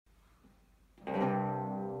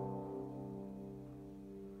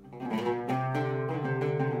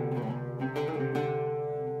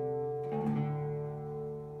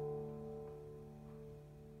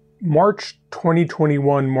March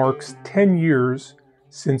 2021 marks 10 years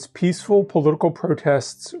since peaceful political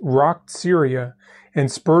protests rocked Syria and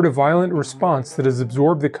spurred a violent response that has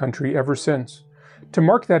absorbed the country ever since. To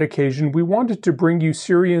mark that occasion, we wanted to bring you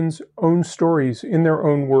Syrians' own stories in their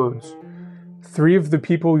own words. 3 of the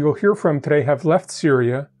people you'll hear from today have left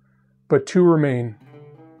Syria, but 2 remain.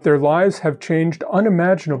 Their lives have changed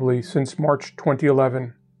unimaginably since March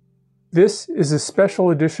 2011. This is a special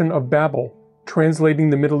edition of Babel,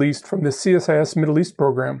 translating the Middle East from the CSIS Middle East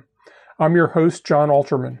program. I'm your host, John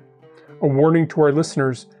Alterman. A warning to our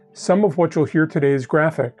listeners, some of what you'll hear today is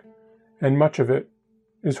graphic, and much of it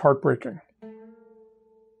is heartbreaking.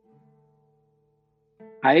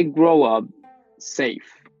 I grew up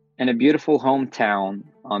safe in a beautiful hometown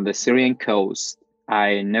on the Syrian coast.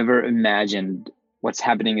 I never imagined what's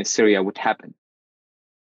happening in Syria would happen.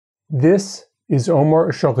 This is Omar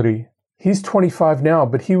Ashagri. He's 25 now,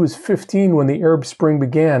 but he was 15 when the Arab Spring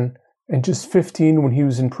began and just 15 when he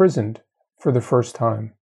was imprisoned for the first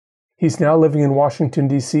time. He's now living in Washington,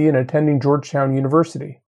 D.C. and attending Georgetown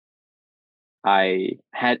University. I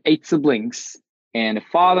had 8 siblings, and a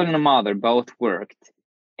father and a mother both worked,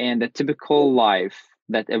 and the typical life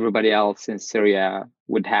that everybody else in Syria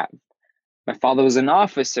would have. My father was an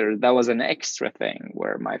officer. That was an extra thing,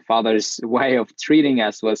 where my father's way of treating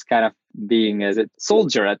us was kind of being as a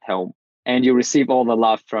soldier at home. And you receive all the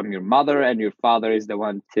love from your mother, and your father is the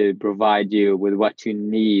one to provide you with what you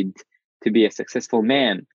need to be a successful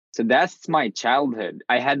man. So that's my childhood.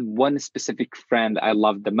 I had one specific friend I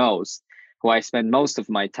loved the most, who I spent most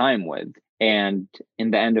of my time with. And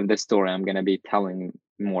in the end of the story, I'm going to be telling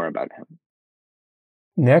more about him.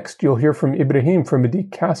 Next, you'll hear from Ibrahim from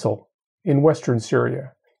Medik Castle in western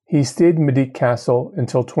Syria. He stayed in Medik Castle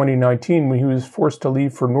until 2019 when he was forced to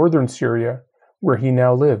leave for northern Syria, where he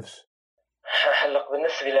now lives.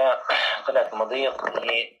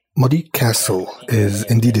 Medik Castle is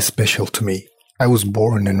indeed special to me. I was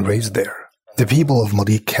born and raised there. The people of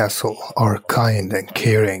Medik Castle are kind and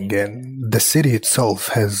caring, and the city itself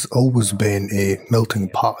has always been a melting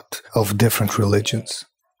pot of different religions.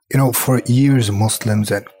 For years,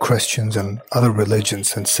 Muslims and Christians and other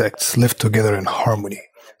religions and sects lived together in harmony.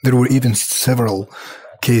 There were even several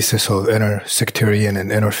cases of inter-sectarian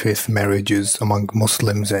and interfaith marriages among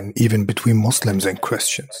Muslims and even between Muslims and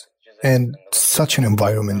Christians. And such an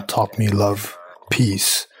environment taught me love,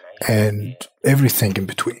 peace, and everything in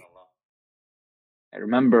between. I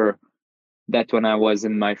remember that when I was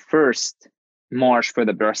in my first march for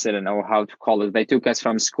the president, or how to call it, they took us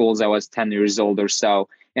from schools. I was 10 years old or so,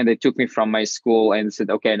 and they took me from my school and said,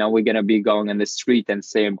 okay, now we're going to be going in the street and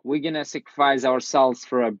saying, we're going to sacrifice ourselves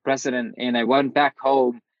for a president. And I went back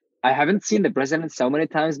home. I haven't seen the president so many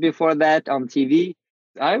times before that on TV.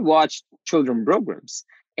 I watched children programs,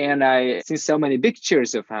 and I seen so many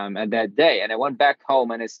pictures of him at that day. And I went back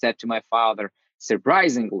home and I said to my father,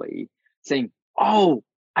 surprisingly, saying, oh,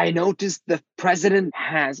 I noticed the president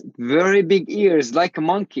has very big ears like a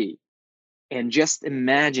monkey. And just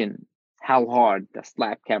imagine how hard the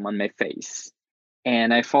slap came on my face.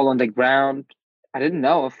 And I fall on the ground. I didn't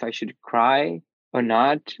know if I should cry or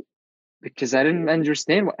not, because I didn't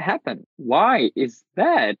understand what happened. Why is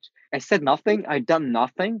that? I said nothing. I done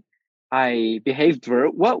nothing. I behaved very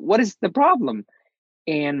what is the problem?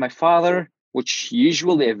 And my father, which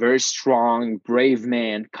usually a very strong, brave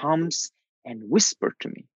man, comes and whispered to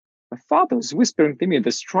me. My father was whispering to me.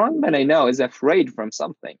 The strong man I know is afraid from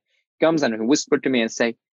something. Comes and whispered to me and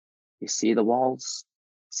say, you see the walls,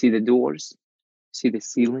 see the doors, see the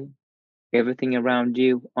ceiling, everything around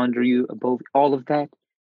you, under you, above, all of that,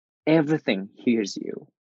 everything hears you.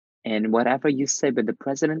 And whatever you say about the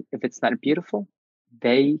president, if it's not beautiful,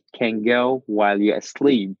 they can go while you're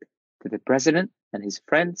asleep to the president and his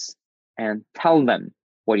friends and tell them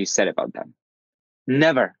what you said about them.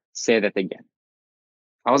 Never say that again.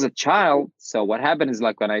 I was a child, so what happened is,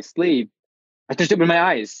 like, when I sleep, I just open my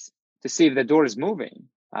eyes to see if the door is moving.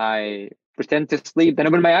 I pretend to sleep, then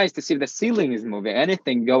open my eyes to see if the ceiling is moving.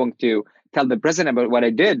 Anything going to tell the president about what I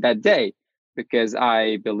did that day, because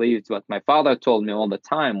I believed what my father told me all the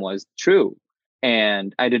time was true.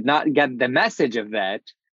 And I did not get the message of that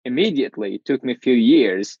immediately. It took me a few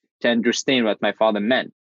years to understand what my father meant.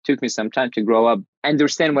 It took me some time to grow up,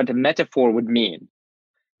 understand what a metaphor would mean.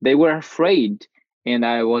 They were afraid, and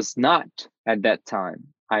I was not at that time.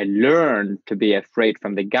 I learned to be afraid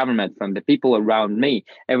from the government, from the people around me.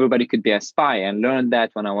 Everybody could be a spy. And learned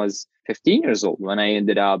that when I was 15 years old, when I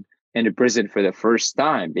ended up in a prison for the first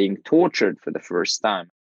time, being tortured for the first time.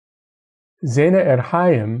 Zeina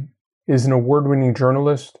Erhaim is an award-winning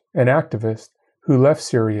journalist and activist who left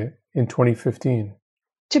Syria in 2015.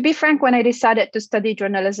 To be frank, when I decided to study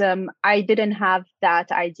journalism, I didn't have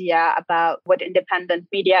that idea about what independent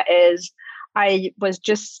media is. I was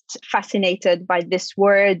just fascinated by this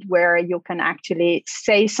word where you can actually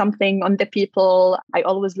say something on the people. I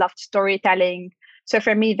always loved storytelling. So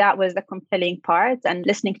for me, that was the compelling part, and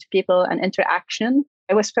listening to people and interaction.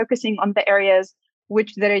 I was focusing on the areas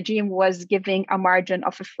which the regime was giving a margin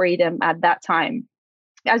of freedom at that time.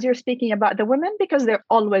 As you're speaking about the women, because they're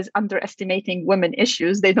always underestimating women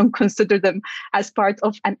issues, they don't consider them as part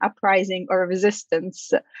of an uprising or a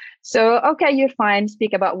resistance. So, okay, you're fine,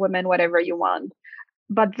 speak about women, whatever you want.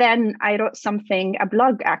 But then I wrote something, a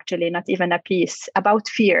blog actually, not even a piece, about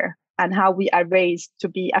fear and how we are raised to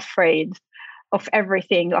be afraid of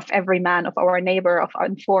everything, of every man, of our neighbor, of our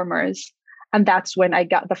informers. And that's when I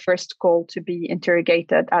got the first call to be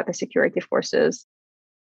interrogated at the security forces.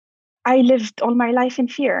 I lived all my life in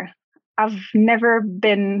fear. I've never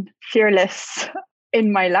been fearless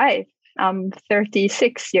in my life. I'm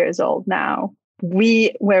 36 years old now.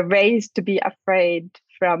 We were raised to be afraid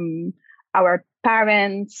from our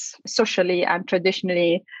parents, socially and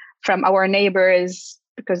traditionally, from our neighbors,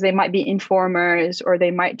 because they might be informers or they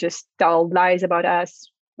might just tell lies about us,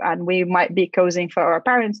 and we might be causing for our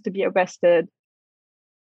parents to be arrested.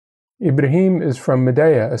 Ibrahim is from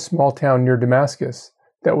Medaya, a small town near Damascus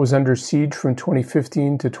that was under siege from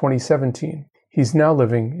 2015 to 2017. He's now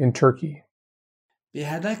living in Turkey.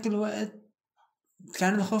 In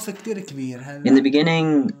the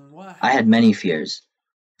beginning, I had many fears.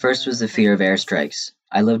 First was the fear of airstrikes.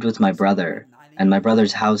 I lived with my brother, and my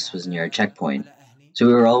brother's house was near a checkpoint, so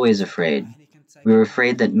we were always afraid. We were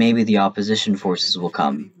afraid that maybe the opposition forces will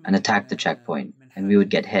come and attack the checkpoint, and we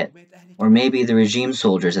would get hit. Or maybe the regime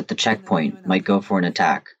soldiers at the checkpoint might go for an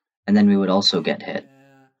attack, and then we would also get hit.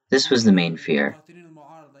 This was the main fear.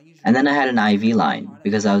 And then I had an IV line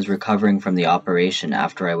because I was recovering from the operation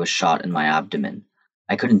after I was shot in my abdomen.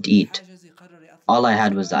 I couldn't eat. All I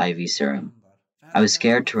had was the IV serum. I was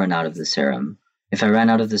scared to run out of the serum. If I ran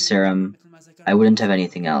out of the serum, I wouldn't have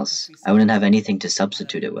anything else. I wouldn't have anything to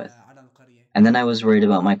substitute it with. And then I was worried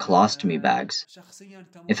about my colostomy bags.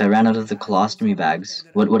 If I ran out of the colostomy bags,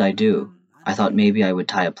 what would I do? I thought maybe I would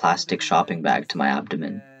tie a plastic shopping bag to my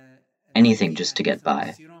abdomen. Anything just to get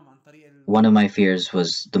by. One of my fears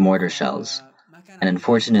was the mortar shells. And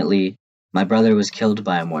unfortunately, my brother was killed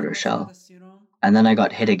by a mortar shell. And then I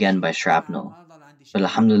got hit again by shrapnel. But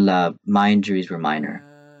alhamdulillah, my injuries were minor.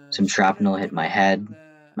 Some shrapnel hit my head,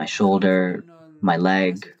 my shoulder, my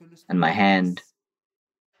leg, and my hand.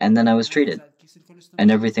 And then I was treated.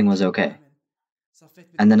 And everything was okay.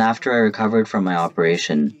 And then after I recovered from my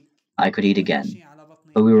operation, I could eat again.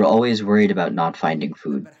 But we were always worried about not finding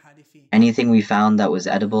food. Anything we found that was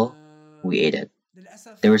edible, we ate it.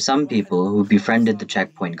 There were some people who befriended the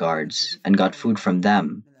checkpoint guards and got food from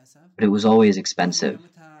them, but it was always expensive.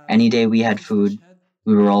 Any day we had food,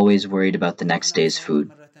 we were always worried about the next day's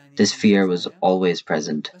food. This fear was always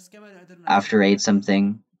present. After I ate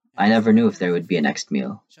something, I never knew if there would be a next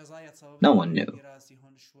meal. No one knew.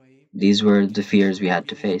 These were the fears we had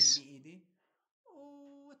to face.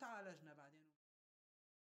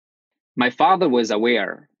 My father was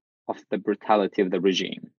aware of the brutality of the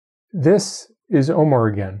regime. This is Omar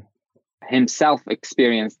again. Himself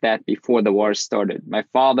experienced that before the war started. My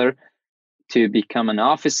father, to become an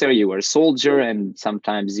officer, you were a soldier, and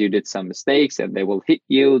sometimes you did some mistakes and they will hit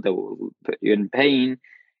you, they will put you in pain.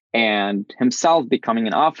 And himself becoming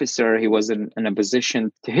an officer, he was in a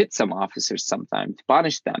position to hit some officers sometimes, to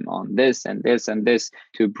punish them on this and this and this,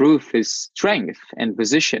 to prove his strength and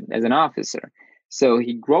position as an officer. So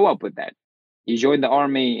he grew up with that. He joined the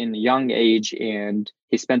army in a young age, and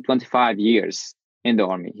he spent 25 years in the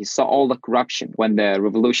army. He saw all the corruption. When the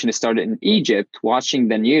revolution started in Egypt, watching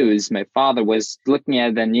the news, my father was looking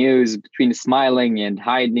at the news between smiling and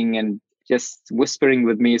hiding and just whispering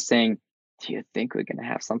with me saying, "Do you think we're going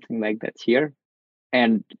to have something like that here?"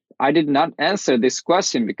 And I did not answer this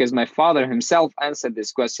question because my father himself answered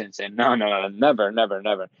this question saying, no, never.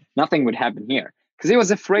 Nothing would happen here. Because he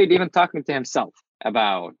was afraid even talking to himself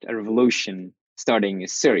about a revolution starting in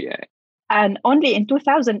Syria. And only in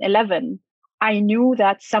 2011, I knew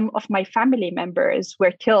that some of my family members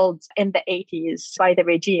were killed in the 80s by the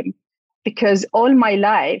regime. Because all my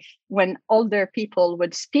life, when older people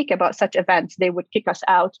would speak about such events, they would kick us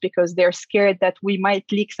out because they're scared that we might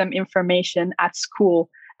leak some information at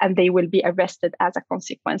school and they will be arrested as a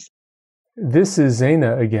consequence. This is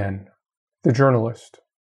Zaina again, the journalist.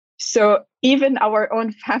 So even our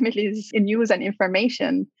own families in news and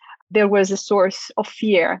information, there was a source of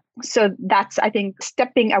fear. So that's, I think,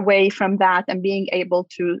 stepping away from that and being able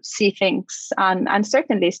to see things. And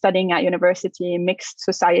certainly studying at university, mixed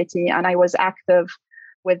society, and I was active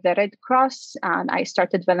with the Red Cross and I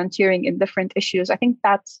started volunteering in different issues. I think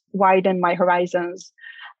that widened my horizons.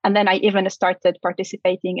 And then I even started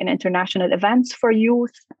participating in international events for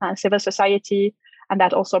youth and civil society. And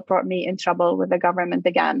that also brought me in trouble with the government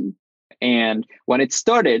again. And when it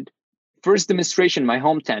started, first demonstration in my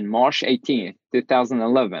hometown, March 18th,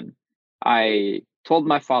 2011, I told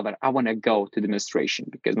my father, I want to go to demonstration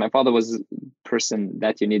because my father was a person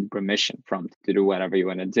that you need permission from to do whatever you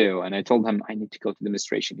want to do. And I told him, I need to go to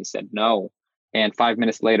demonstration. He said, no. And 5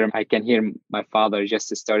 minutes later, I can hear my father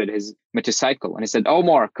just started his motorcycle. And he said,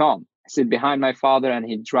 Omar, come. I sit behind my father and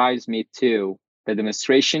he drives me to the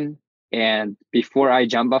demonstration. And before I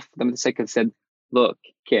jump off the motorcycle, he said, look,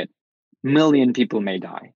 kid, 1 million people may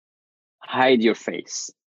die. Hide your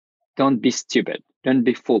face. Don't be stupid. Don't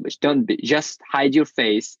be foolish. Just hide your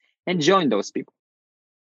face and join those people.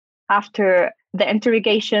 After the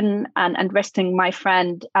interrogation and arresting my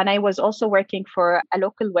friend, and I was also working for a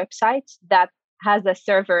local website that has a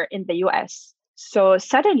server in the US. So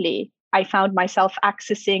suddenly I found myself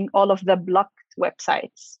accessing all of the blocked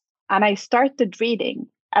websites. And I started reading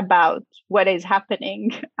about what is happening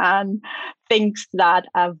and things that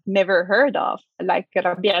I've never heard of, like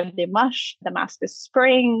Rabi' al-Dimash, Damascus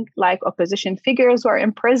Spring, like opposition figures who are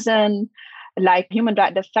in prison, like human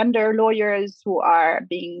rights defender lawyers who are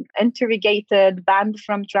being interrogated, banned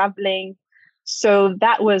from traveling. So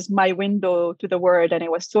that was my window to the world. And I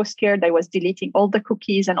was so scared. I was deleting all the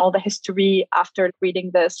cookies and all the history after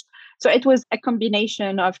reading this. So it was a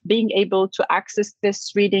combination of being able to access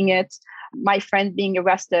this, reading it, my friend being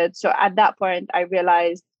arrested. So at that point, I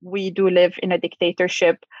realized we do live in a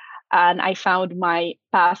dictatorship. And I found my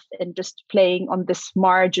path in just playing on this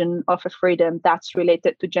margin of a freedom that's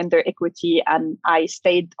related to gender equity. And I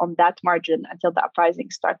stayed on that margin until the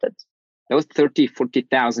uprising started. There was 30,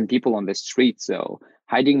 40,000 people on the street. So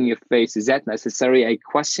hiding your face, is that necessary? I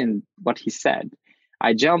questioned what he said.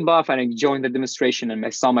 I jumped off and I joined the demonstration and I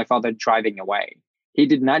saw my father driving away. He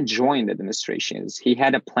did not join the demonstrations. He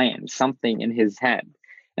had a plan, something in his head.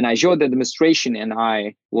 And I joined the demonstration and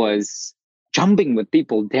I was jumping with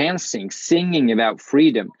people, dancing, singing about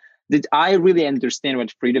freedom. Did I really understand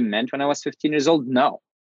what freedom meant when I was 15 years old? No.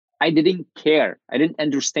 I didn't care. I didn't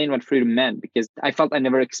understand what freedom meant because I felt I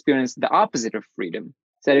never experienced the opposite of freedom.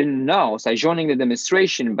 So I didn't know. So I joined the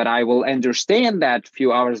demonstration, but I will understand that a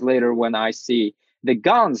few hours later when I see the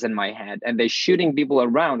guns in my head and they shooting people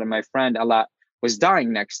around. And my friend Ala was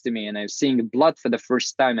dying next to me and I was seeing blood for the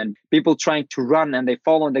first time and people trying to run and they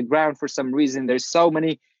fall on the ground for some reason. There's so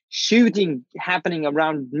many shooting happening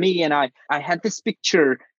around me. And I had this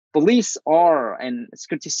picture. Police are and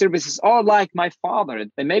security services are like my father.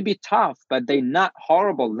 They may be tough, but they're not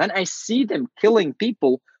horrible. Then I see them killing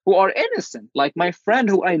people who are innocent, like my friend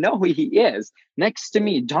who I know who he is, next to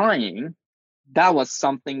me dying. That was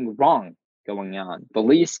something wrong going on.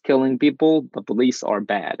 Police killing people, the police are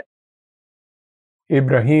bad.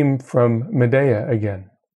 Ibrahim from Medea again.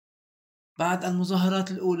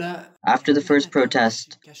 After the first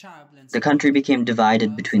protest, the country became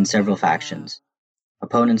divided between several factions.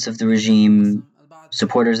 Opponents of the regime,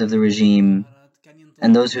 supporters of the regime,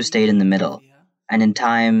 and those who stayed in the middle. And in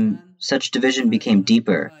time, such division became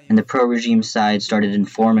deeper, and the pro-regime side started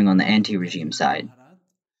informing on the anti-regime side.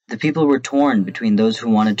 The people were torn between those who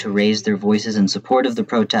wanted to raise their voices in support of the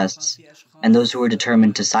protests and those who were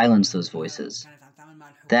determined to silence those voices.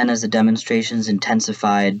 Then, as the demonstrations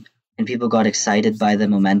intensified and people got excited by the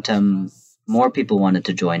momentum, more people wanted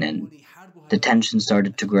to join in. The tension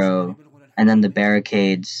started to grow, and then the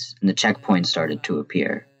barricades and the checkpoints started to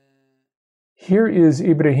appear. Here is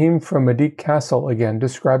Ibrahim from Madik Castle again,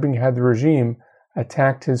 describing how the regime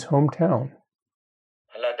attacked his hometown.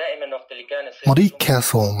 Madik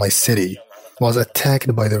Castle, my city, was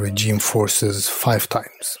attacked by the regime forces 5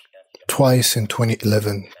 times. Twice in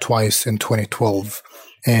 2011, twice in 2012,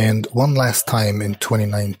 and one last time in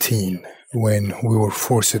 2019, when we were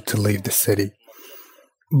forced to leave the city.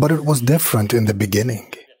 But it was different in the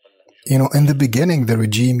beginning. In the beginning, the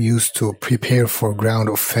regime used to prepare for ground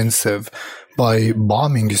offensive by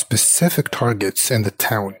bombing specific targets in the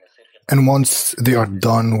town. And once they are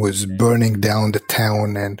done with burning down the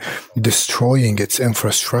town and destroying its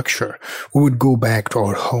infrastructure, we would go back to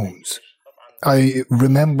our homes. I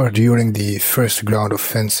remember during the first ground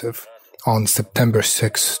offensive on September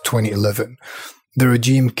 6, 2011, the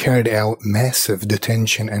regime carried out massive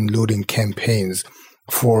detention and looting campaigns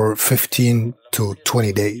for 15 to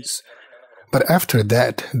 20 days. But after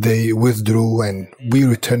that, they withdrew and we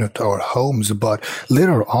returned to our homes. But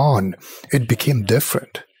later on, it became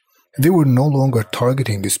different. They were no longer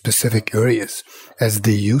targeting the specific areas as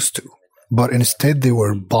they used to, but instead they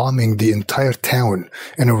were bombing the entire town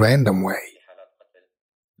in a random way.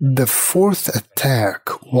 The fourth attack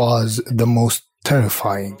was the most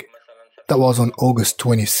terrifying. That was on August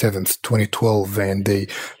 27th, 2012, and they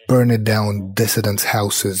burned down dissidents'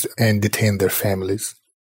 houses and detained their families.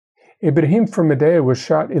 Ibrahim from Medea was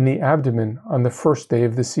shot in the abdomen on the first day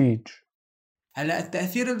of the siege. There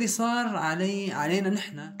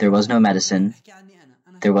was no medicine.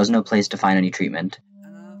 There was no place to find any treatment.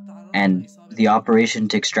 And the operation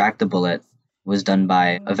to extract the bullet was done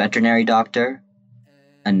by a veterinary doctor,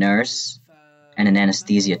 a nurse, and an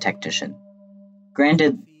anesthesia technician.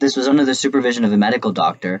 Granted, this was under the supervision of a medical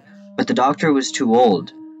doctor, but the doctor was too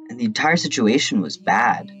old, and the entire situation was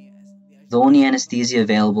bad. The only anesthesia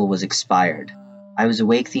available was expired. I was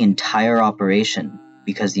awake the entire operation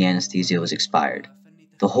because the anesthesia was expired.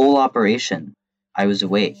 The whole operation, I was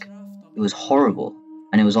awake. It was horrible,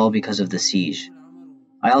 and it was all because of the siege.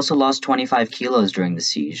 I also lost 25 kilos during the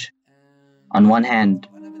siege. On one hand,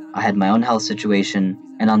 I had my own health situation,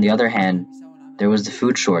 and on the other hand, there was the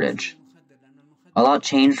food shortage. A lot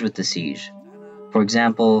changed with the siege. For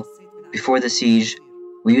example, before the siege,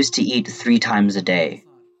 we used to eat 3 times a day.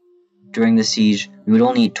 During the siege, we would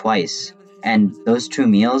only eat twice, and those 2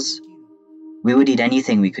 meals, we would eat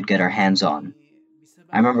anything we could get our hands on.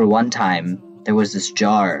 I remember one time, there was this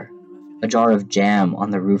jar, a jar of jam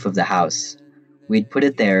on the roof of the house. We'd put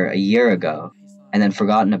it there a year ago, and then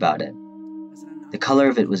forgotten about it. The color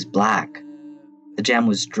of it was black. The jam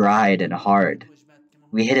was dried and hard.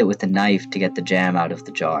 We hit it with a knife to get the jam out of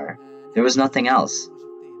the jar. There was nothing else.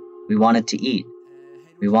 We wanted to eat.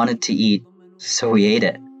 We wanted to eat, so we ate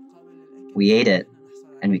it. We ate it,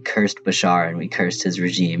 and we cursed Bashar and we cursed his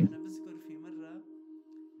regime.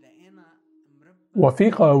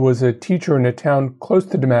 Wafiqa was a teacher in a town close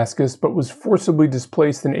to Damascus but was forcibly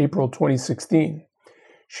displaced in April 2016.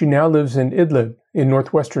 She now lives in Idlib in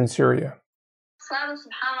northwestern Syria.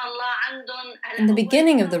 In the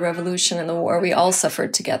beginning of the revolution and the war, we all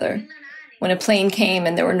suffered together. When a plane came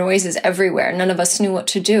and there were noises everywhere, none of us knew what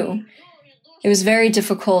to do. It was very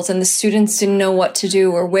difficult, and the students didn't know what to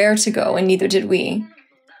do or where to go, and neither did we.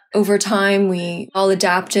 Over time, we all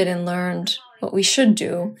adapted and learned what we should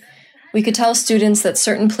do. We could tell students that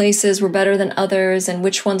certain places were better than others and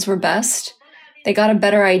which ones were best. They got a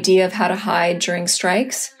better idea of how to hide during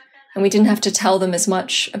strikes, and we didn't have to tell them as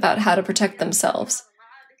much about how to protect themselves.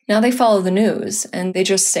 Now they follow the news, and they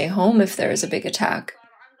just stay home if there is a big attack.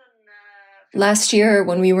 Last year,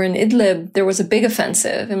 when we were in Idlib, there was a big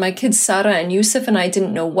offensive, and my kids Sarah and Yusuf and I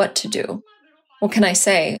didn't know what to do. What can I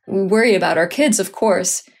say? We worry about our kids, of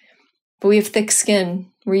course, but we have thick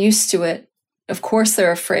skin. We're used to it. Of course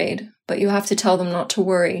they're afraid, but you have to tell them not to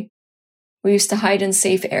worry. We used to hide in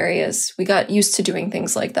safe areas. We got used to doing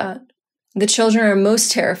things like that. The children are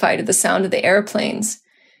most terrified of the sound of the airplanes.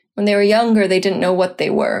 When they were younger, they didn't know what they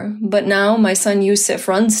were. But now my son Yusuf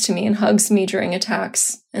runs to me and hugs me during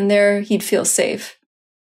attacks, and there he'd feel safe.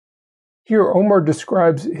 Here, Omar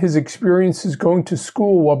describes his experiences going to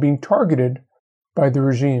school while being targeted by the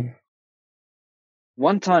regime.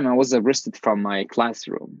 One time I was arrested from my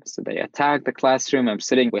classroom. So they attacked the classroom. I'm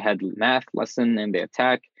sitting, we had math lesson, and they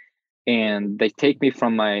attack. And they take me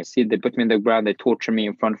from my seat, they put me in the ground, they torture me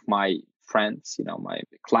in front of my friends, my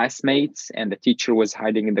classmates, and the teacher was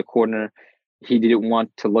hiding in the corner. He didn't want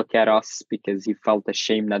to look at us because he felt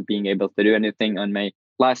ashamed not being able to do anything. On my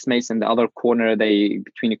classmates in the other corner, they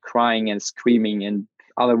between crying and screaming, and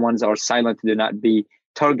other ones are silent to not be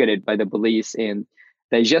targeted by the police, and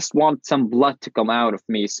they just want some blood to come out of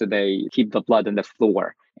me, so they keep the blood on the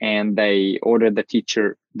floor. And they ordered the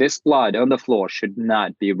teacher, this blood on the floor should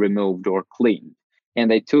not be removed or cleaned. And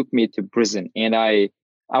they took me to prison. And I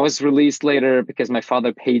was released later because my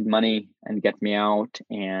father paid money and got me out.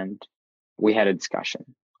 And we had a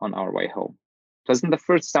discussion on our way home. It wasn't the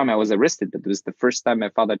first time I was arrested, but it was the first time my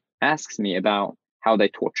father asked me about how they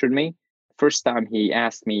tortured me. First time he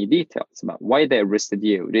asked me details about why they arrested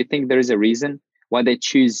you. Do you think there is a reason why they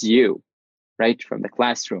choose you, right, from the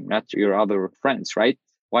classroom, not your other friends, right?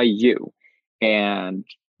 Why you? And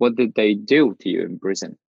what did they do to you in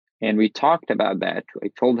prison? And we talked about that. I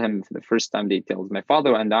told him for the first time details. My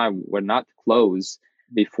father and I were not close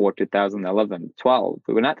before 2011-12.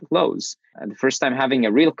 We were not close. And the first time having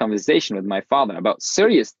a real conversation with my father about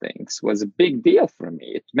serious things was a big deal for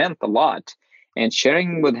me. It meant a lot. And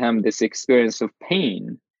sharing with him this experience of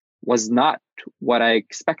pain was not what I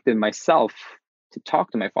expected myself to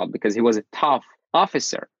talk to my father, because he was a tough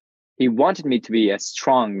officer. He wanted me to be a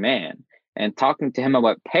strong man, and talking to him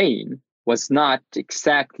about pain was not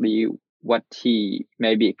exactly what he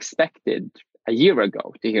maybe expected a year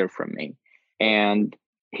ago to hear from me. And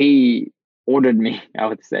he ordered me, I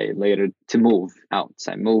would say later, to move out.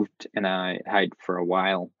 So I moved and I hid for a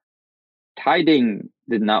while. Hiding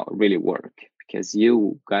did not really work because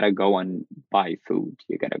you gotta go and buy food.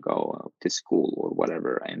 You gotta go to school or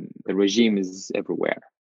whatever. And the regime is everywhere.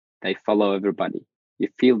 They follow everybody. You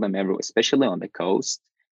feel them everywhere, especially on the coast.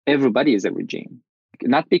 Everybody is a regime.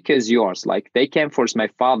 Not because yours, like they can't force my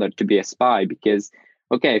father to be a spy because,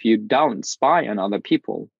 okay, if you don't spy on other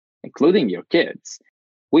people, including your kids,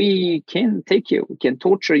 we can take you, we can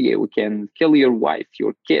torture you, we can kill your wife,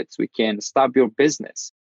 your kids, we can stop your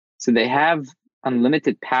business. So they have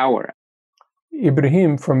unlimited power.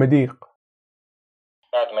 Ibrahim from Mediq.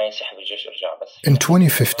 In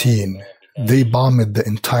 2015, they bombed the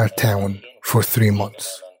entire town for 3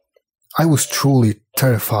 months. I was truly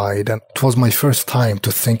terrified, and it was my first time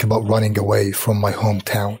to think about running away from my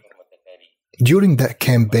hometown. During that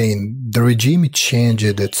campaign, the regime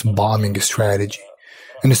changed its bombing strategy.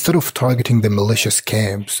 Instead of targeting the malicious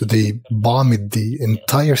camps, they bombed the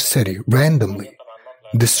entire city randomly,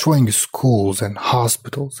 destroying schools and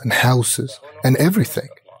hospitals and houses and everything.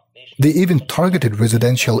 They even targeted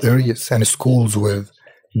residential areas and schools with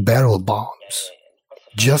barrel bombs.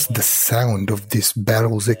 Just the sound of these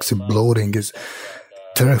barrels exploding is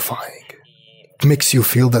terrifying. It makes you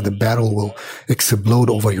feel that the barrel will explode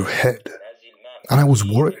over your head. And I was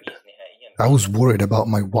worried. I was worried about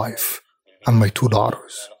my wife and my 2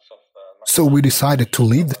 daughters. So we decided to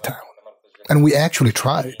leave the town. And we actually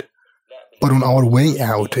tried. But on our way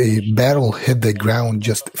out, a barrel hit the ground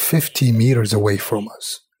just 50 meters away from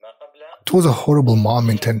us. It was a horrible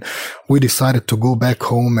moment, and we decided to go back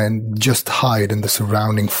home and just hide in the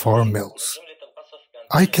surrounding farm mills.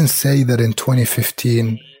 I can say that in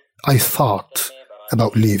 2015, I thought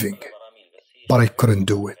about leaving, but I couldn't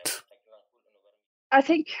do it. I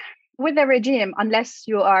think with the regime, unless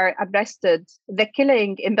you are arrested, the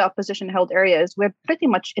killing in the opposition-held areas were pretty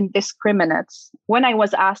much indiscriminate. When I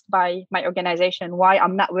was asked by my organization why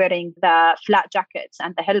I'm not wearing the flat jackets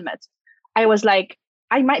and the helmet, I was like,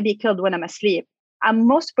 I might be killed when I'm asleep. I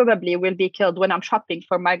most probably will be killed when I'm shopping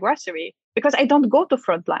for my grocery because I don't go to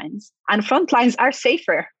front lines. And front lines are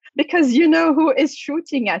safer because you know who is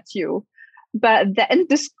shooting at you. But the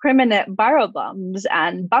indiscriminate barrel bombs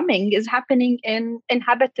and bombing is happening in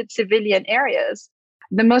inhabited civilian areas.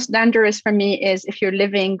 The most dangerous for me is if you're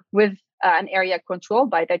living with an area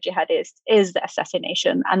controlled by the jihadists is the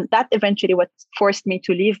assassination. And that eventually what forced me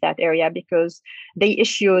to leave that area because they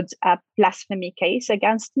issued a blasphemy case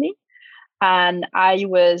against me. And I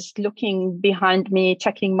was looking behind me,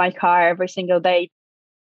 checking my car every single day.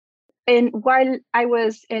 And while I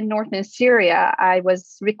was in northern Syria, I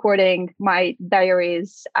was recording my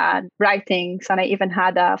diaries and writings. And I even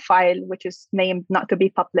had a file which is named not to be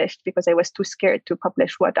published because I was too scared to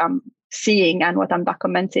publish what I'm seeing and what I'm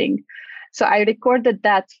documenting. So I recorded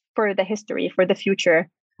that for the history, for the future.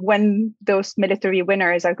 When those military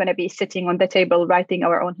winners are going to be sitting on the table writing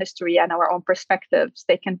our own history and our own perspectives,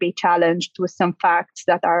 they can be challenged with some facts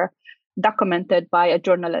that are documented by a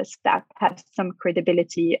journalist that has some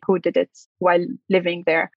credibility who did it while living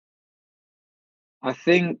there. I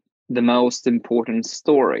think the most important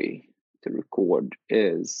story to record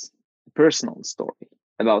is a personal story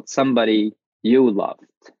about somebody you loved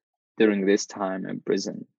during this time in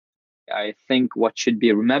prison. I think what should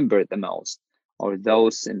be remembered the most are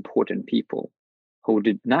those important people who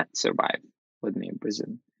did not survive with me in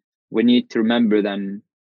prison. We need to remember them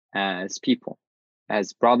as people,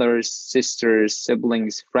 as brothers, sisters,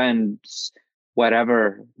 siblings, friends,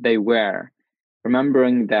 whatever they were,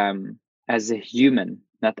 remembering them as a human,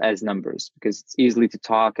 not as numbers, because it's easy to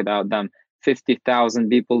talk about them. 50,000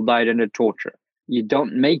 people died under torture. You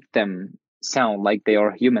don't make them sound like they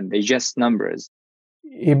are human. They're just numbers.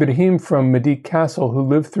 Ibrahim from Mediq Castle, who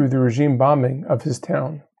lived through the regime bombing of his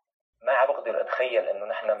town.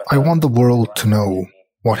 I want the world to know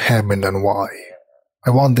what happened and why. I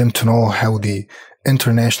want them to know how the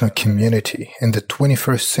international community in the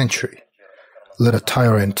 21st century let a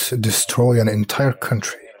tyrant destroy an entire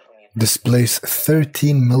country, displace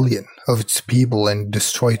 13 million of its people, and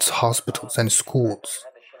destroy its hospitals and schools.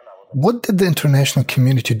 What did the international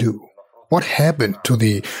community do? What happened to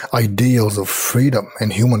the ideals of freedom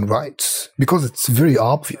and human rights? Because it's very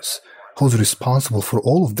obvious who's responsible for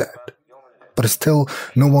all of that. But still,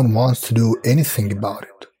 no one wants to do anything about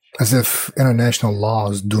it, as if international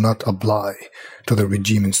laws do not apply to the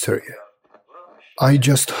regime in Syria. I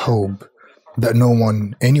just hope that no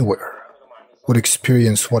one anywhere would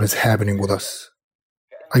experience what is happening with us.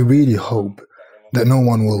 I really hope that no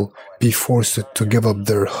one will be forced to give up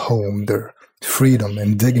their home, their freedom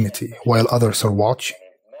and dignity while others are watching.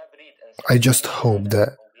 I just hope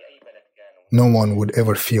that no one would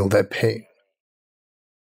ever feel that pain.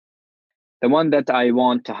 The one that I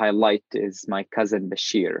want to highlight is my cousin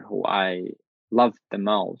Bashir, who I loved the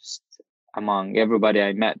most among everybody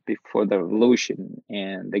I met before the revolution,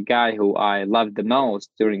 and the guy who I loved the most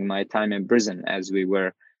during my time in prison, as we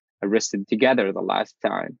were arrested together the last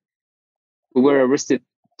time. We were arrested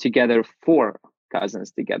together, 4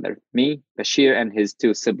 cousins together, me, Bashir, and his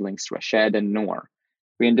 2 siblings, Rashad and Noor.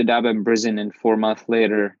 We ended up in prison, and 4 months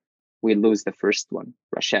later, we lose the first one,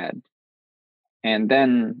 Rashad. And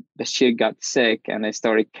then Bashir got sick, and I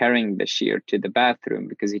started carrying Bashir to the bathroom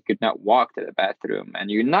because he could not walk to the bathroom. And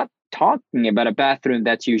you're not talking about a bathroom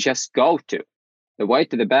that you just go to. The way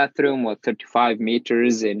to the bathroom was 35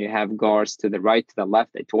 meters, and you have guards to the right, to the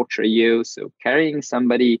left. They torture you. So carrying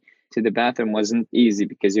somebody to the bathroom wasn't easy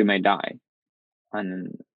because you may die.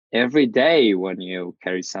 And every day when you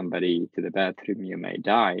carry somebody to the bathroom, you may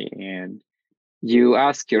die. And you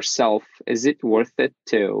ask yourself, is it worth it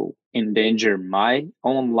to endanger my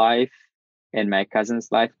own life and my cousin's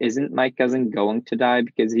life? Isn't my cousin going to die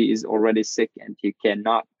because he is already sick, and you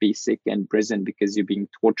cannot be sick in prison because you're being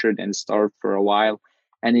tortured and starved for a while?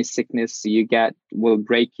 Any sickness you get will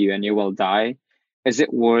break you and you will die. Is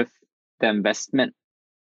it worth the investment?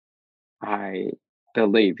 I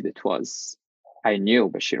believed it was. I knew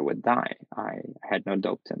Bashir would die. I had no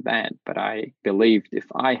doubt in that, but I believed if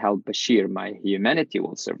I help Bashir, my humanity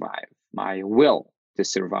will survive. My will to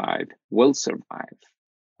survive will survive.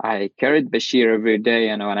 I carried Bashir every day,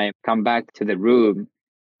 and when I come back to the room,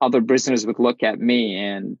 other prisoners would look at me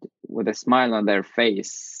and with a smile on their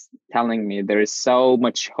face, telling me there is so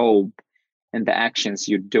much hope in the actions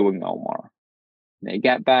you're doing, Omar. They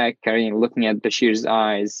got back, looking at Bashir's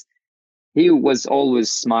eyes. He was always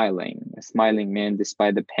smiling, a smiling man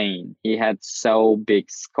despite the pain. He had so big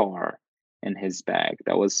scar in his back.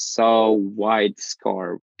 That was so wide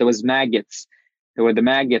scar. There was maggots. There were the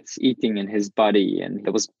maggots eating in his body, and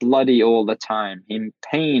it was bloody all the time, in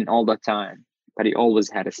pain all the time. But he always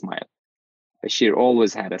had a smile. Bashir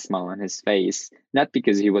always had a smile on his face, not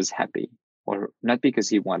because he was happy or not because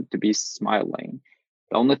he wanted to be smiling.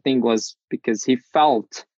 The only thing was because he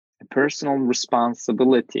felt a personal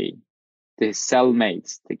responsibility to his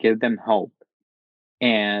cellmates to give them hope.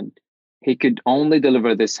 And he could only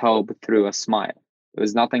deliver this hope through a smile. There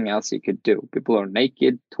was nothing else he could do. People are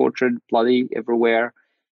naked, tortured, bloody everywhere.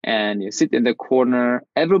 And you sit in the corner.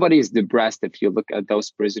 Everybody is depressed if you look at those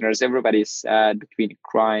prisoners. Everybody is sad, between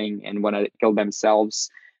crying and want to kill themselves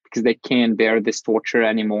because they can't bear this torture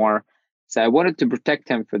anymore. So I wanted to protect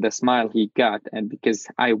him for the smile he got, and because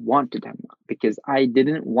I wanted him, because I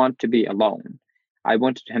didn't want to be alone. I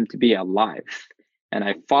wanted him to be alive, and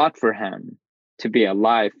I fought for him to be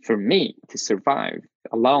alive, for me to survive.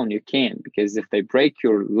 Alone, you can't, because if they break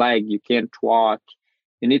your leg, you can't walk.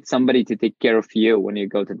 You need somebody to take care of you when you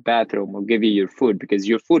go to the bathroom or give you your food, because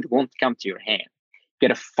your food won't come to your hand. You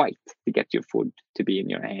gotta fight to get your food to be in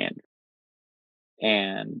your hand.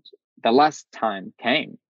 And the last time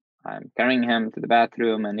came. I'm carrying him to the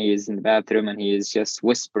bathroom, and he is in the bathroom, and he is just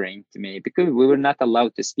whispering to me, because we were not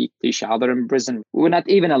allowed to speak to each other in prison. We were not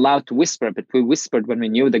even allowed to whisper, but we whispered when we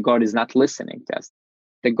knew the guard is not listening to us.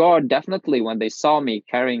 The guard definitely, when they saw me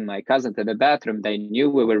carrying my cousin to the bathroom, they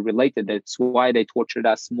knew we were related. That's why they tortured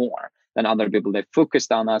us more than other people. They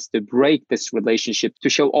focused on us to break this relationship, to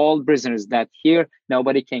show all prisoners that here,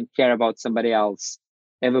 nobody can care about somebody else.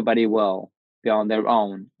 Everybody will be on their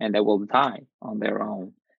own, and they will die on their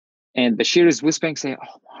own. And Bashir is whispering, saying,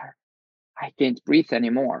 "Oh, Omar, I can't breathe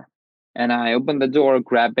anymore." And I opened the door,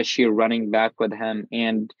 grabbed Bashir, running back with him.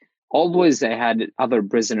 And always I had other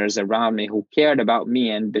prisoners around me who cared about me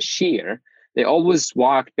and Bashir. They always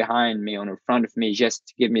walked behind me or in front of me just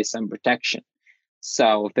to give me some protection.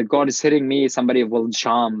 So if the guard is hitting me, somebody will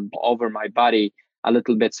jump over my body a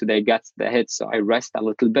little bit so they get the hit. So I rest a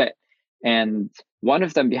little bit. And one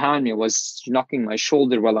of them behind me was knocking my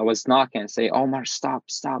shoulder while I was knocking and say, "Omar, stop,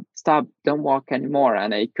 don't walk anymore."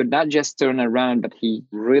 And I could not just turn around, but he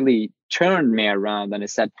really turned me around and he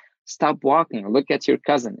said, "Stop walking, look at your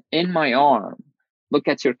cousin in my arm. Look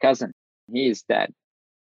at your cousin, he is dead."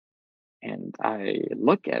 And I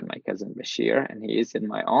look at my cousin Bashir, and he is in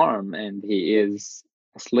my arm and he is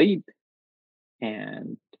asleep.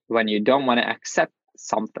 And when you don't want to accept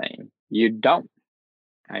something, you don't.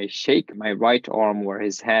 I shake my right arm where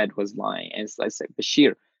his head was lying, and I said,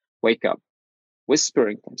 "Bashir, wake up."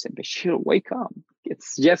 Whispering to him, said, "Bashir, wake up.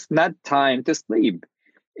 It's just not time to sleep.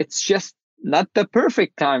 It's just not the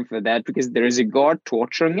perfect time for that, because there is a guard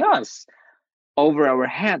torturing us over our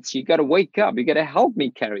heads. You got to wake up. You got to help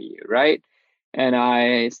me carry you, right? And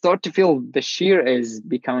I start to feel Bashir is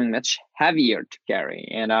becoming much heavier to carry,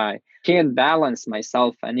 and I can't balance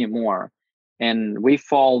myself anymore. And we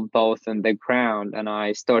fall both on the ground, and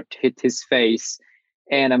I start to hit his face.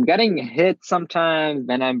 And I'm getting hit sometimes,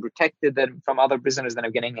 then I'm protected from other prisoners, then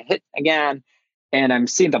I'm getting hit again. And I'm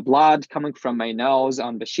seeing the blood coming from my nose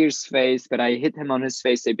on Bashir's face, but I hit him on his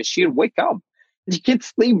face, say, Bashir, wake up. You can't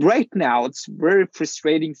sleep right now. It's very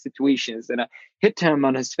frustrating situations. And I hit him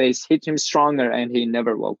on his face, hit him stronger, and he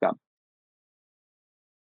never woke up.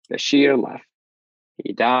 Bashir left.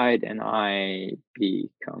 He died, and I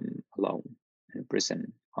become alone in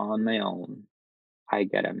prison on my own. I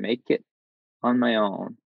gotta make it on my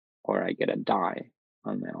own, or I gotta die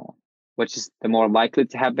on my own. Which is the more likely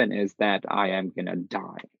to happen is that I am gonna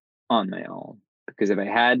die on my own. Because if I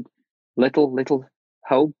had little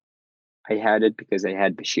hope, I had it because I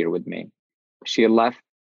had Bashir with me. Bashir left,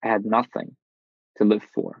 I had nothing to live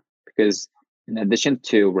for. Because in addition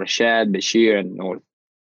to Rashad, Bashir, and North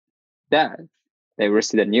Dad, they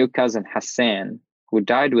arrested a new cousin, Hassan, who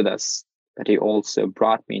died with us, but he also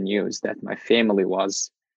brought me news that my family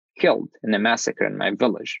was killed in a massacre in my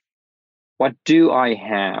village. What do I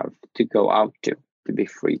have to go out to be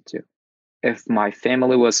free to? If my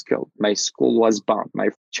family was killed, my school was bombed, my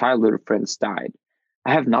childhood friends died,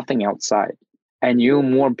 I have nothing outside. I knew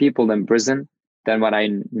more people in prison than what I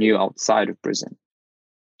knew outside of prison.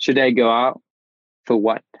 Should I go out? For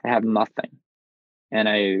what? I have nothing. And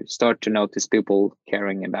I start to notice people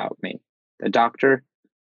caring about me. The doctor,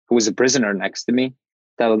 who was a prisoner next to me,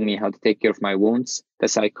 telling me how to take care of my wounds. The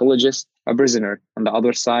psychologist, a prisoner on the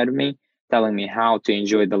other side of me, telling me how to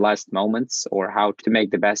enjoy the last moments or how to make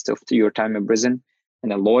the best of your time in prison.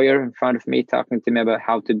 And a lawyer in front of me talking to me about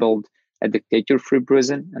how to build a dictator-free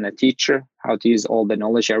prison, and a teacher, how to use all the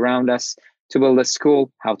knowledge around us to build a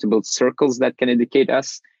school, how to build circles that can educate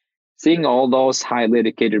us. Seeing all those highly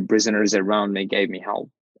educated prisoners around me gave me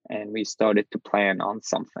hope, and we started to plan on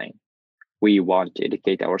something. We want to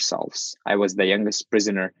educate ourselves. I was the youngest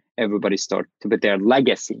prisoner. Everybody started to put their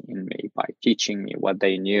legacy in me by teaching me what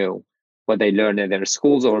they knew, what they learned in their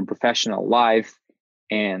schools or professional life,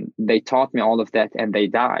 and they taught me all of that, and they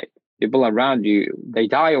died. People around you, they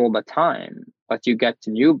die all the time, but you get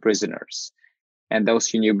new prisoners. And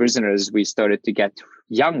those new prisoners, we started to get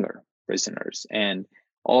younger prisoners. And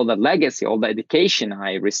all the legacy, all the education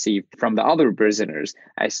I received from the other prisoners,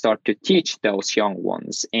 I start to teach those young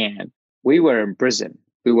ones. And we were in prison,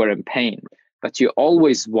 we were in pain, but you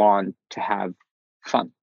always want to have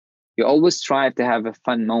fun. You always strive to have a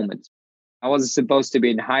fun moment. I was supposed to be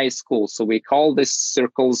in high school, so we call this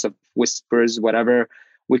circles of whispers, whatever.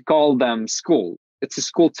 We call them school. It's a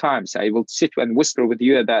school time, so I will sit and whisper with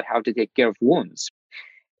you about how to take care of wounds.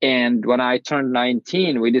 And when I turned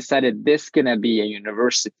 19, we decided this is going to be a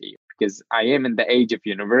university because I am in the age of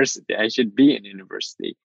university. I should be in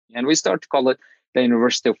university. And we started to call it the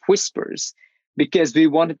University of Whispers because we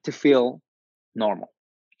wanted to feel normal,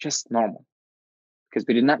 just normal, because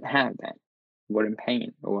we did not have that. We're in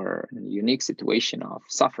pain or in a unique situation of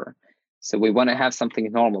suffer. So we want to have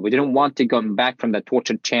something normal. We didn't want to go back from the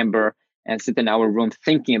torture chamber and sit in our room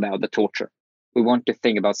thinking about the torture. We want to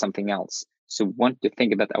think about something else. So we want to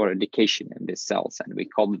think about our education in these cells, and we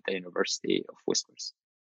call it the University of Whispers.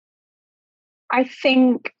 I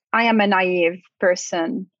think I am a naive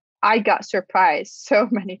person. I got surprised so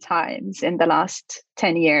many times in the last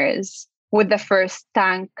 10 years with the first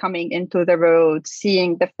tank coming into the road,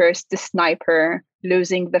 seeing the first sniper,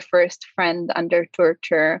 losing the first friend under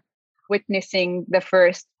torture, witnessing the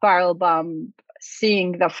first barrel bomb,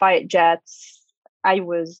 seeing the fight jets. I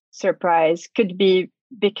was surprised. Could be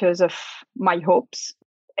because of my hopes.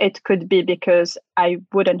 It could be because I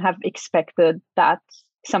wouldn't have expected that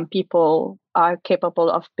some people are capable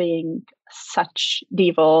of being such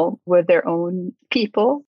evil with their own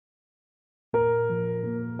people.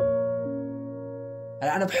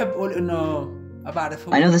 I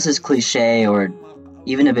know this is cliche or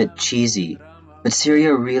even a bit cheesy, but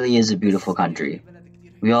Syria really is a beautiful country.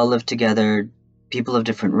 We all live together, people of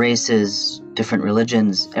different races, different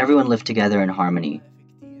religions, everyone lived together in harmony.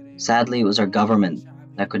 Sadly, it was our government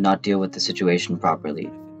that could not deal with the situation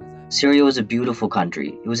properly. Syria was a beautiful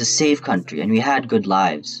country, it was a safe country, and we had good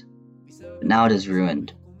lives. But now it is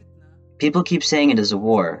ruined. People keep saying it is a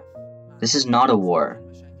war. This is not a war.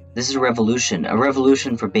 This is a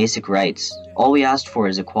revolution for basic rights. All we asked for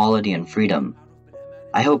is equality and freedom.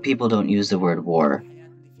 I hope people don't use the word war.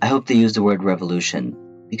 I hope they use the word revolution,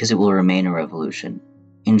 because it will remain a revolution.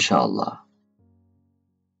 Inshallah.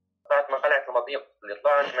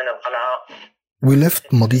 We left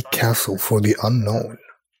Madiq Castle for the unknown.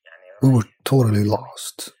 We were totally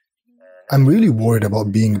lost. I'm really worried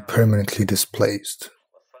about being permanently displaced.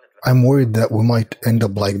 I'm worried that we might end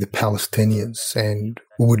up like the Palestinians and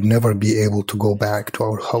we would never be able to go back to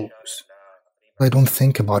our homes. I don't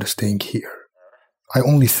think about staying here. I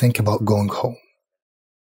only think about going home.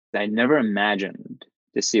 I never imagined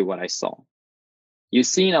to see what I saw. You've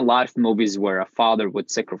seen a lot of movies where a father would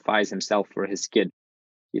sacrifice himself for his kid.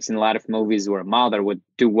 You've seen a lot of movies where a mother would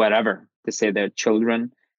do whatever to save their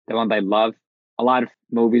children, the one they love. A lot of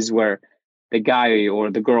movies where the guy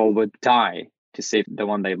or the girl would die to save the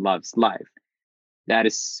one they love's life. That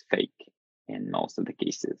is fake in most of the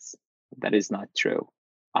cases. That is not true.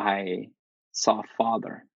 I saw a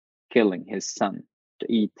father killing his son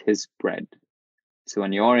to eat his bread. So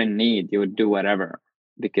when you're in need, you would do whatever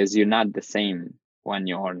because you're not the same when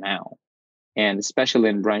you are now. And especially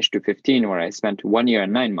in Branch 215, where I spent 1 year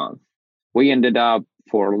and 9 months, we ended up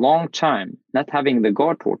for a long time not having the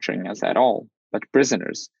guard torturing us at all, but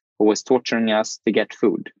prisoners who was torturing us to get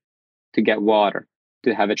food, to get water,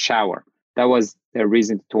 to have a shower. That was their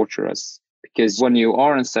reason to torture us. Because when you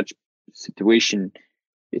are in such a situation,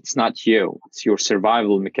 it's not you, it's your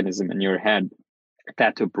survival mechanism in your head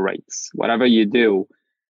that operates. Whatever you do,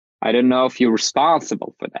 I don't know if you're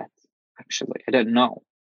responsible for that. Actually, I don't know.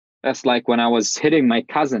 That's like when I was hitting my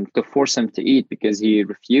cousin to force him to eat because he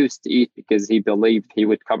refused to eat because he believed he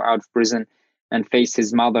would come out of prison and face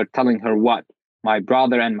his mother telling her what? My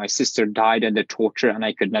brother and my sister died in the torture and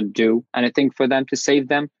I could not do anything for them to save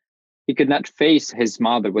them. He could not face his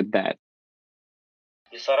mother with that.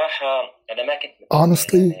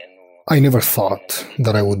 Honestly, I never thought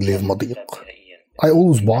that I would leave Madiq. I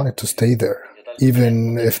always wanted to stay there,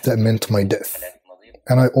 even if that meant my death.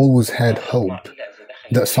 And I always had hope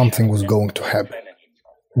that something was going to happen.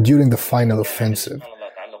 During the final offensive,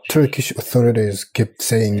 Turkish authorities kept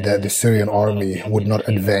saying that the Syrian army would not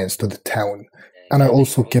advance to the town. And I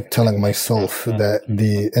also kept telling myself that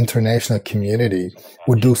the international community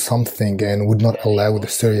would do something and would not allow the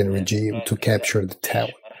Syrian regime to capture the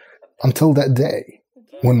town. Until that day,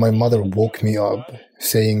 when my mother woke me up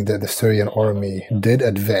saying that the Syrian army did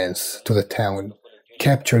advance to the town,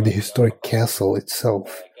 capture the historic castle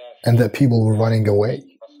itself, and that people were running away.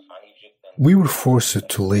 We were forced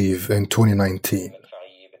to leave in 2019.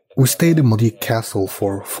 We stayed in Madiq Castle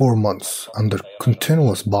for 4 months under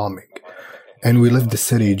continuous bombing, and we left the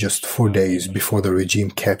city just 4 days before the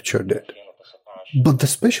regime captured it. But the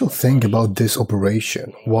special thing about this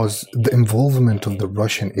operation was the involvement of the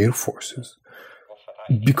Russian air forces.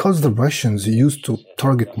 Because the Russians used to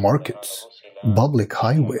target markets, public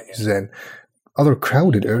highways, and other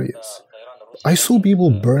crowded areas, I saw people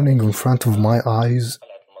burning in front of my eyes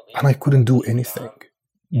and I couldn't do anything.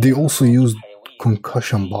 They also used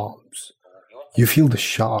concussion bombs. You feel the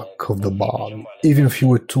shock of the bomb, even if you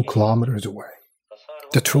were 2 kilometers away.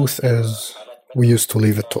 The truth is, we used to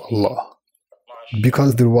leave it to Allah,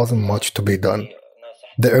 because there wasn't much to be done.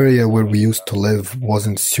 The area where we used to live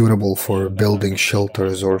wasn't suitable for building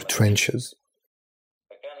shelters or trenches.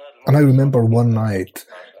 And I remember one night,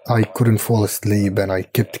 I couldn't fall asleep and I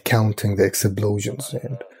kept counting the explosions,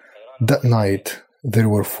 and that night there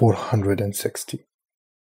were 460.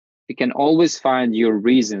 You can always find your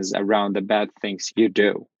reasons around the bad things you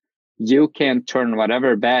do. You can turn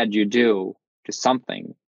whatever bad you do to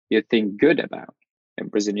something you think good about. In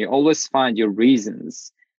prison, you always find your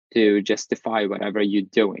reasons to justify whatever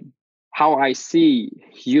you're doing. How I see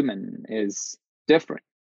human is different.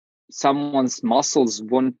 Someone's muscles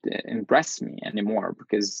won't impress me anymore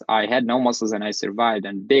because I had no muscles and I survived,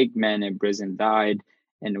 and big men in prison died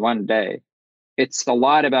in one day. It's a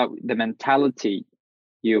lot about the mentality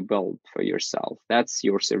you build for yourself. That's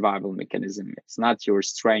your survival mechanism. It's not your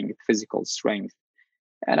strength, physical strength.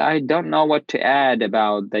 And I don't know what to add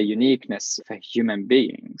about the uniqueness of human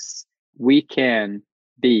beings. We can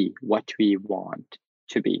be what we want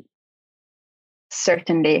to be.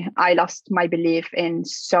 Certainly, I lost my belief in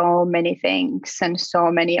so many things and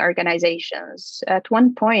so many organizations. At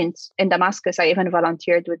one point in Damascus, I even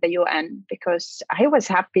volunteered with the UN because I was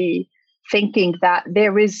happy thinking that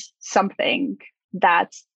there is something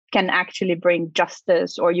that can actually bring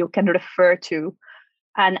justice or you can refer to.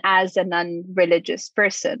 And as a non-religious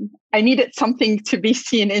person, I needed something to be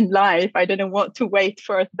seen in life. I didn't want to wait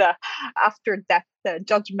for the after death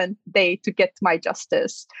judgment day to get my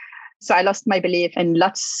justice. So I lost my belief in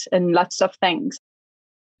lots of things.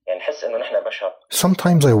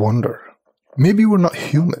 Sometimes I wonder, maybe we're not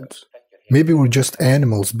humans. Maybe we're just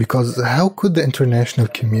animals, because how could the international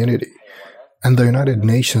community and the United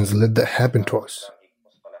Nations let that happen to us?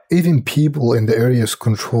 Even people in the areas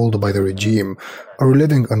controlled by the regime are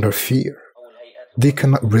living under fear. They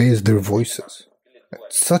cannot raise their voices.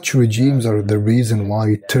 Such regimes are the reason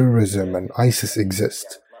why terrorism and ISIS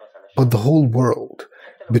exist. But the whole world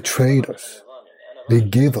betrayed us. They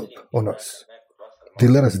gave up on us. They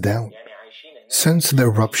let us down. Since the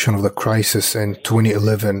eruption of the crisis in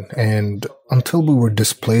 2011 and until we were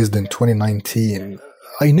displaced in 2019,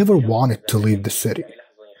 I never wanted to leave the city.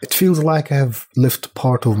 It feels like I have left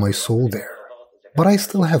part of my soul there. But I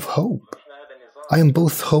still have hope. I am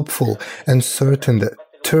both hopeful and certain that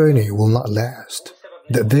tyranny will not last,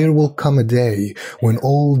 that there will come a day when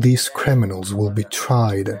all these criminals will be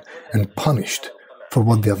tried and punished for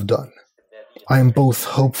what they have done. I am both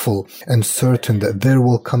hopeful and certain that there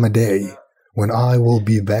will come a day when I will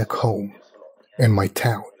be back home in my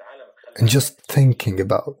town. And just thinking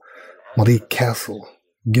about Malik Castle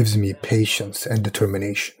gives me patience and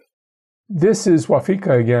determination. This is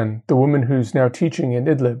Wafika again, the woman who's now teaching in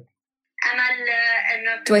Idlib.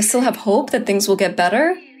 Do I still have hope that things will get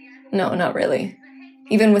better? No, not really.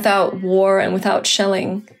 Even without war and without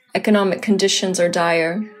shelling, economic conditions are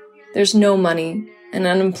dire. There's no money, and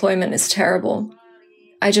unemployment is terrible.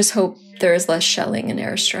 I just hope there is less shelling and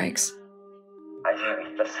airstrikes.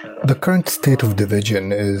 The current state of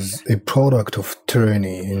division is a product of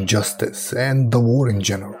tyranny, injustice, and the war in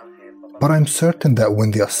general. But I'm certain that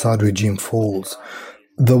when the Assad regime falls,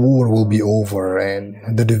 the war will be over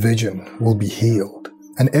and the division will be healed,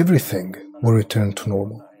 and everything will return to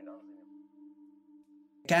normal.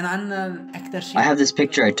 I have this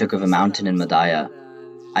picture I took of a mountain in Madaya.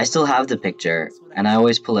 I still have the picture, and I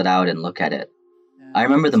always pull it out and look at it. I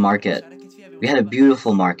remember the market. We had a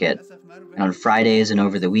beautiful market, and on Fridays and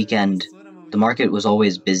over the weekend, the market was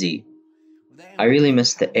always busy. I really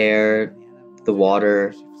miss the air, the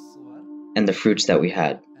water, and the fruits that we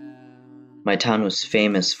had. My town was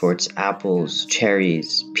famous for its apples,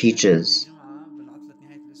 cherries, peaches.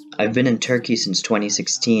 I've been in Turkey since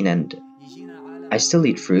 2016 and I still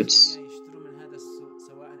eat fruits,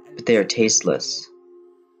 but they are tasteless.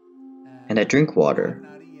 And I drink water,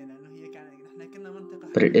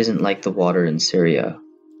 but it isn't like the water in Syria.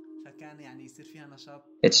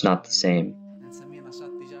 It's not the same.